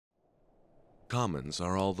Commons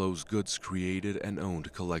are all those goods created and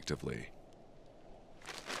owned collectively.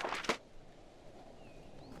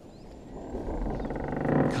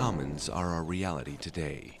 Commons are our reality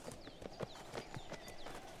today.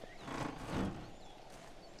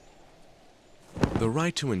 The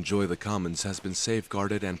right to enjoy the commons has been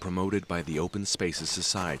safeguarded and promoted by the Open Spaces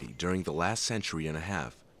Society during the last century and a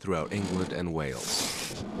half throughout England and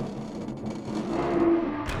Wales.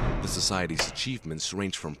 The Society's achievements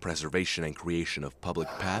range from preservation and creation of public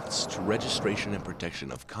paths to registration and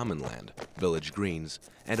protection of common land, village greens,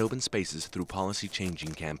 and open spaces through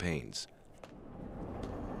policy-changing campaigns.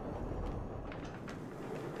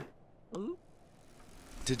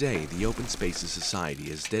 Today, the Open Spaces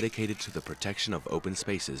Society is dedicated to the protection of open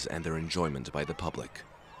spaces and their enjoyment by the public.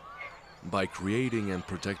 By creating and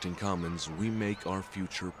protecting commons, we make our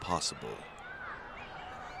future possible.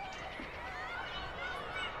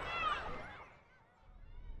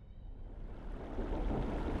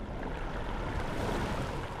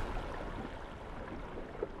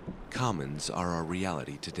 Commons are our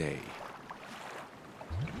reality today.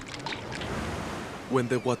 When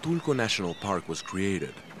the Huatulco National Park was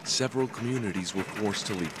created, several communities were forced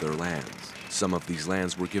to leave their lands. Some of these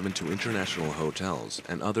lands were given to international hotels,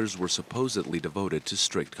 and others were supposedly devoted to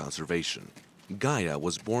strict conservation. Gaia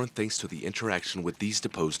was born thanks to the interaction with these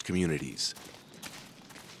deposed communities.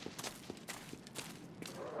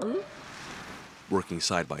 Working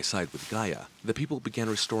side by side with Gaia, the people began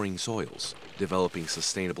restoring soils, developing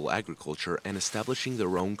sustainable agriculture, and establishing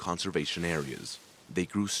their own conservation areas. They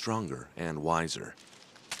grew stronger and wiser.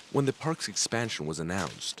 When the park's expansion was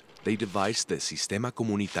announced, they devised the Sistema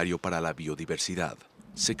Comunitario para la Biodiversidad,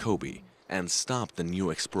 SECOBI, and stopped the new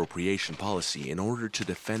expropriation policy in order to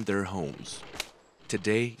defend their homes.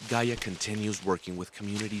 Today, Gaia continues working with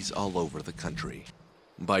communities all over the country.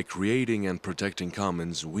 By creating and protecting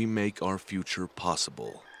commons, we make our future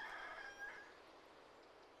possible.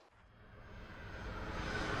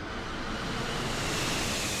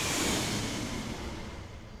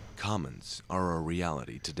 Commons are our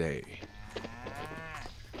reality today.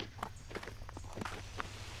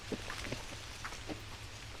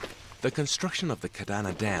 The construction of the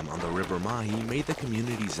Cadana Dam on the River Mahi made the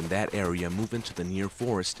communities in that area move into the near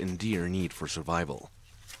forest in dire need for survival.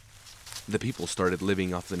 The people started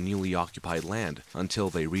living off the newly occupied land until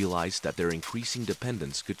they realized that their increasing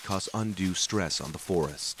dependence could cause undue stress on the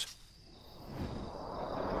forest.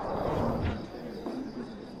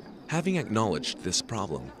 Having acknowledged this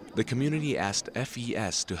problem, the community asked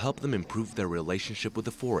FES to help them improve their relationship with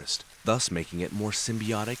the forest, thus making it more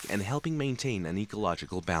symbiotic and helping maintain an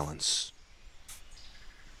ecological balance.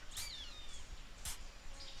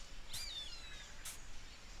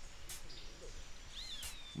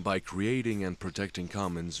 By creating and protecting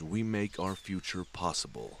commons, we make our future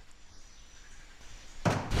possible.